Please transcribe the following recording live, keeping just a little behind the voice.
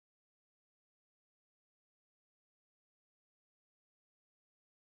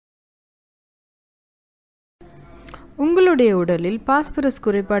உங்களுடைய உடலில் பாஸ்பரஸ்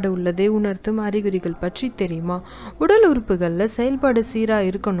குறைபாடு உள்ளதை உணர்த்தும் அறிகுறிகள் பற்றி தெரியுமா? உடல் உறுப்புகளில் செயல்பாடு சீராக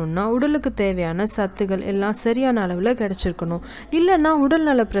இருக்கணும்னா உடலுக்கு தேவையான சத்துகள் எல்லாம் சரியான அளவில் கிடைச்சிருக்கணும். இல்லைன்னா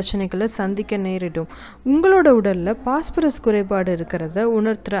உடல்நல பிரச்சனைகளை சந்திக்க நேரிடும். உங்களோட உடலில் பாஸ்பரஸ் குறைபாடு இருக்கிறத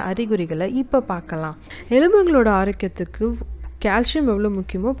உணர்த்துகிற அறிகுறிகளை இப்போ பார்க்கலாம். எலும்புகளோட ஆரோக்கியத்துக்கு கால்சியம் எவ்வளோ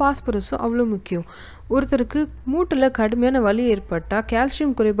முக்கியமோ பாஸ்பரஸும் அவ்வளோ முக்கியம். ஒருத்தருக்கு மூட்டில் கடுமையான வலி ஏற்பட்டால்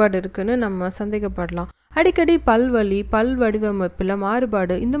கால்சியம் குறைபாடு இருக்குன்னு நம்ம சந்தேகப்படலாம். அடிக்கடி பல்வலி, பல் வடிவமைப்பில்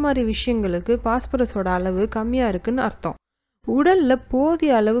மாறுபாடு, இந்த மாதிரி விஷயங்களுக்கு பாஸ்பரஸோட அளவு கம்மியாக இருக்குன்னு அர்த்தம். உடலில்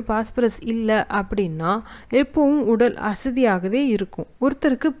போதிய அளவு பாஸ்பரஸ் இல்லை அப்படின்னா எப்பவும் உடல் அசதியாகவே இருக்கும்.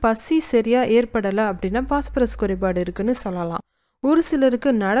 ஒருத்தருக்கு பசி சரியாக ஏற்படலை அப்படின்னா பாஸ்பரஸ் குறைபாடு இருக்குன்னு சொல்லலாம். ஒரு சிலருக்கு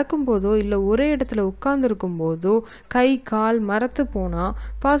நடக்கும் போதோ இல்லை ஒரே இடத்துல உட்கார்ந்துருக்கும் போதோ கை கால் மரத்து போனால்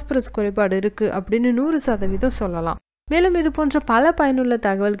பாஸ்பரஸ் குறைபாடு இருக்குது அப்படின்னு 100% சொல்லலாம். மேலும் இது போன்ற பல பயனுள்ள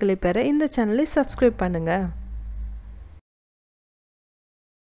தகவல்களை பெற இந்த சேனலை சப்ஸ்கிரைப் பண்ணுங்கள்.